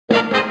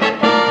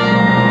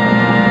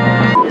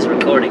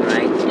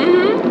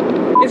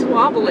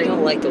wobbling. I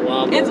don't like the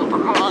wobble. It's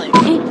wobbling.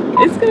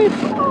 It's gonna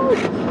fall.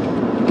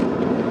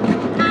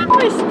 I'm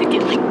gonna stick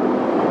it like...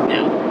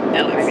 No,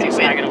 that looks It's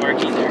not gonna work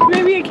either.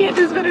 Maybe I can't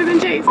do this better than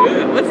Chase.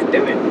 What's it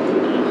doing?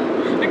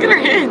 Look at her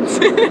hands.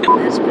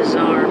 That's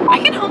bizarre. I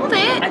can hold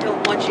it. I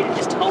don't want you to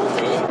just hold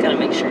it. Gotta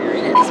make sure you're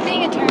in it. It's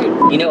being a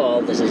turd. You know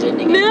all this is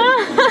ending.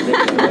 No.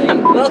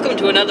 Welcome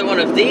to another one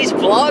of these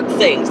vlog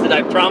things that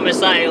I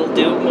promise I'll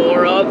do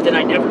more of than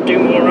I never do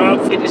more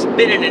of. It has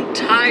been an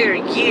entire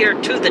year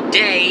to the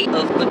day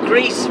of the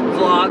Grease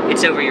vlog.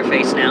 It's over your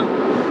face now.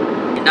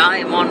 And I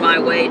am on my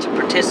way to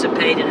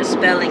participate in a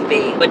spelling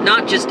bee. But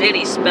not just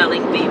any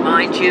spelling bee,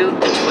 mind you.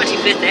 The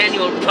 25th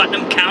annual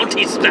Putnam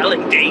County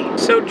Spelling Bee.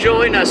 So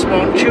join us,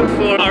 won't you,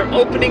 for our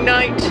opening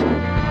night.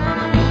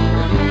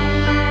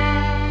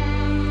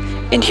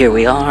 And here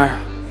we are.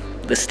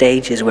 The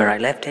stage is where I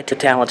left it. The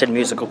talented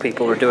musical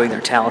people are doing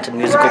their talented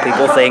musical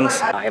people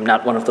things. I am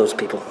not one of those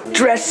people.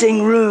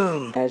 Dressing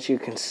room! As you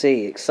can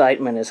see,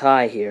 excitement is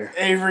high here.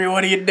 Avery,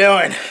 what are you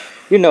doing?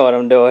 You know what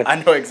I'm doing. I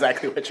know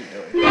exactly what you're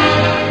doing.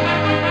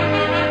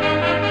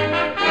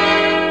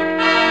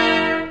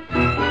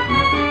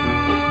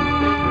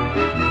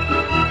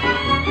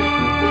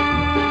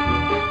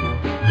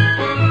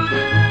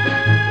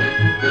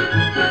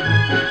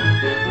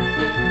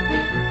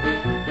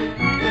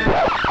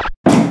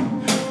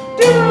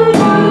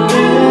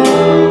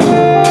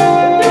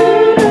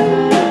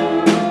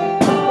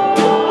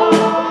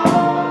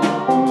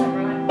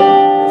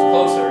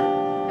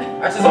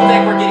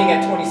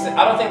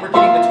 I don't think we're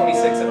getting the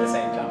 26 at the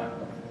same time.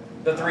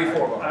 The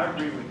 3-4 one. I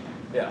agree with you.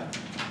 Yeah.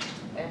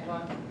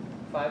 Antoine,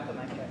 5 to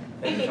my check.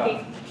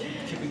 5.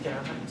 Keep it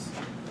down.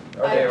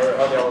 Are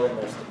they all in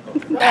there?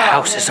 The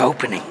house is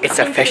opening. It's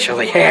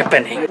officially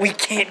happening. We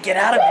can't get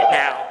out of it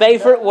now.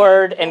 Favorite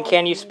word, and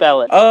can you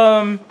spell it?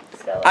 I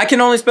can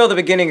only spell the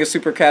beginning of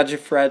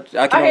supercalifragilistic.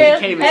 I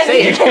can't even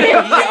say it.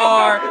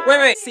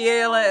 Wait.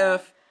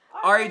 CALF.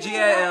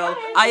 REGAL,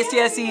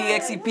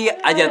 ICSEXEP.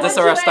 Yeah, that's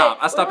where I stop.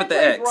 I stop at the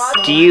X.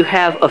 Do you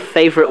have a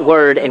favorite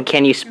word, and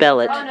can you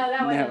spell it? Oh, no,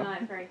 that wasn't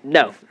mine.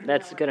 No,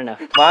 that's good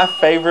enough. My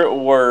favorite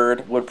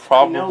word would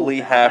probably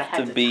have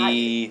to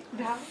be...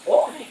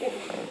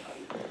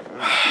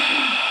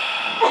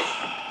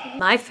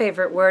 My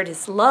favorite word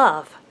is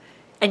love.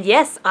 And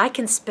yes, I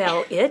can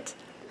spell it.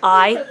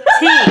 I-T.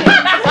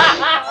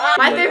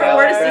 My favorite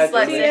word is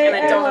dyslexic, and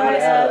I don't know how to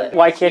spell it.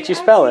 Why can't you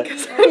spell it?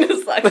 I'm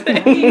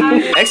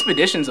dyslexic.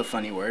 Expedition's a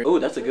funny word. Ooh,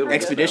 that's a good one.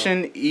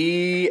 Expedition,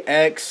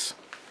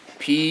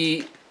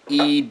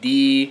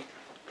 EXPEDITION.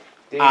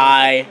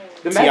 Not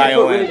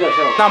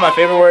my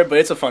favorite word, but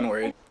it's a fun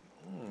word.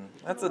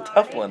 That's a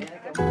tough one.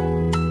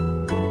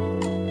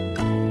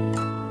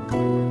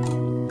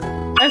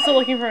 I'm still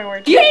looking for my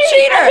word. You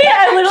cheater! Yeah,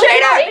 I literally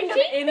Cheater! can't think of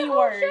any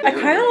word. I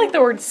kind of like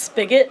the word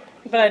spigot,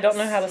 but I don't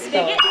know how to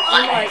spell it.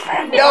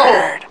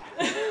 No!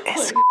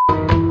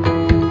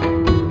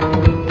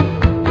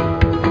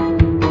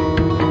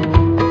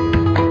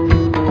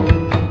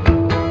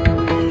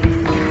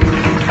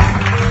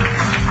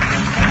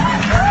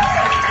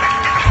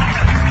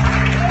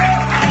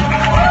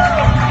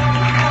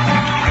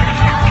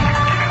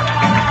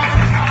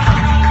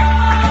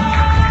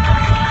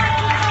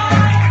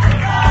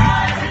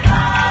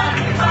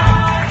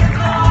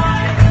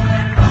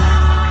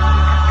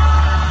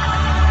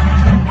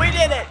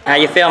 How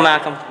you feel,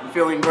 Malcolm?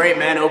 Feeling great,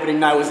 man. Opening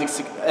night was a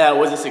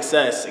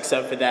success,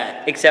 except for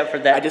that. Except for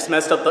that. I just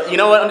messed up the... You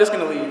know what? I'm just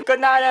gonna leave.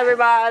 Good night,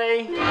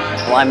 everybody.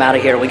 Well, I'm out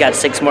of here. We got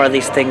 6 more of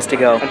these things to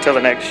go. Until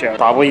the next show.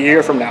 Probably a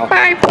year from now.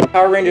 Bye.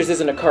 Power Rangers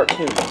isn't a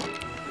cartoon.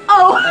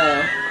 Oh!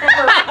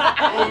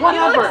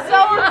 Whatever.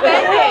 So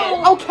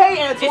offended.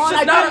 Okay,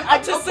 Antoine. I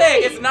just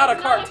say it's not a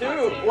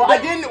cartoon. Well, I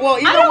didn't. Well,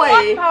 either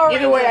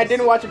way, I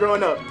didn't watch it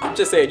growing up. I'm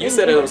just saying, you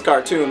said it was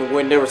cartoon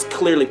when there was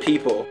clearly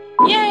people.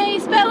 Yay,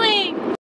 spelling!